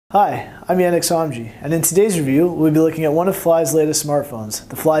Hi, I'm Yannick Somji, and in today's review, we'll be looking at one of Fly's latest smartphones,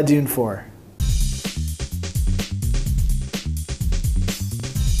 the Fly Dune 4.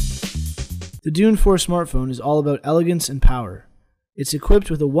 The Dune 4 smartphone is all about elegance and power. It's equipped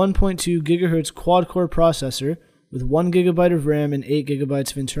with a 1.2 GHz quad-core processor with 1 GB of RAM and 8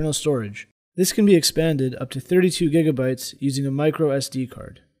 GB of internal storage. This can be expanded up to 32 GB using a micro SD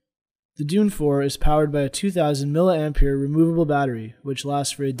card. The Dune 4 is powered by a 2000 mAh removable battery, which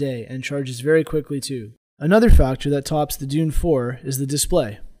lasts for a day and charges very quickly too. Another factor that tops the Dune 4 is the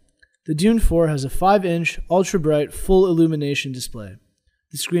display. The Dune 4 has a 5-inch, ultra-bright, full illumination display.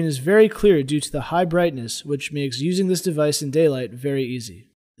 The screen is very clear due to the high brightness, which makes using this device in daylight very easy.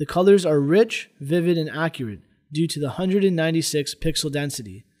 The colors are rich, vivid, and accurate due to the 196 pixel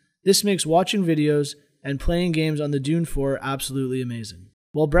density. This makes watching videos and playing games on the Dune 4 absolutely amazing.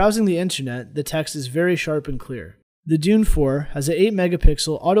 While browsing the internet, the text is very sharp and clear. The Dune 4 has an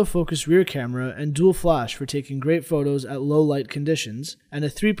 8-megapixel autofocus rear camera and dual flash for taking great photos at low light conditions, and a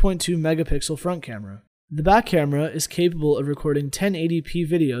 3.2-megapixel front camera. The back camera is capable of recording 1080p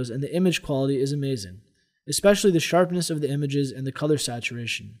videos, and the image quality is amazing, especially the sharpness of the images and the color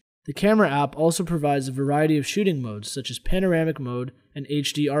saturation. The camera app also provides a variety of shooting modes such as panoramic mode and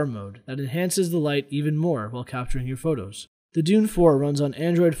HDR mode that enhances the light even more while capturing your photos. The Dune 4 runs on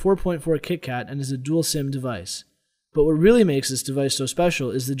Android 4.4 KitKat and is a dual SIM device. But what really makes this device so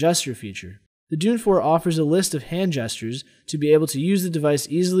special is the gesture feature. The Dune 4 offers a list of hand gestures to be able to use the device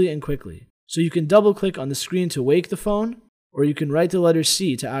easily and quickly. So you can double-click on the screen to wake the phone, or you can write the letter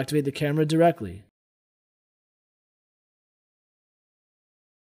C to activate the camera directly.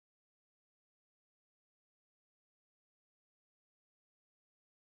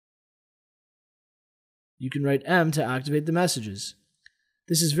 You can write M to activate the messages.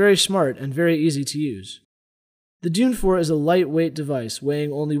 This is very smart and very easy to use. The Dune 4 is a lightweight device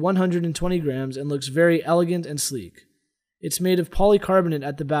weighing only 120 grams and looks very elegant and sleek. It's made of polycarbonate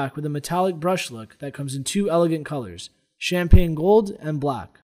at the back with a metallic brush look that comes in two elegant colors, champagne gold and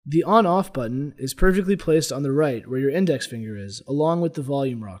black. The on-off button is perfectly placed on the right where your index finger is, along with the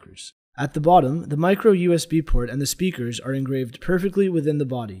volume rockers. At the bottom, the micro USB port and the speakers are engraved perfectly within the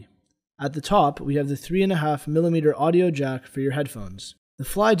body. At the top, we have the 3.5mm audio jack for your headphones. The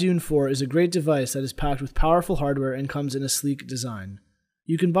Fly Dune 4 is a great device that is packed with powerful hardware and comes in a sleek design.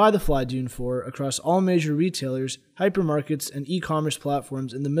 You can buy the Fly Dune 4 across all major retailers, hypermarkets, and e-commerce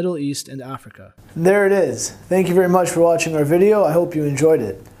platforms in the Middle East and Africa. There it is. Thank you very much for watching our video. I hope you enjoyed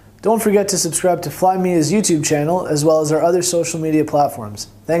it. Don't forget to subscribe to Fly Media's YouTube channel as well as our other social media platforms.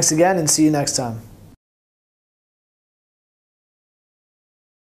 Thanks again and see you next time.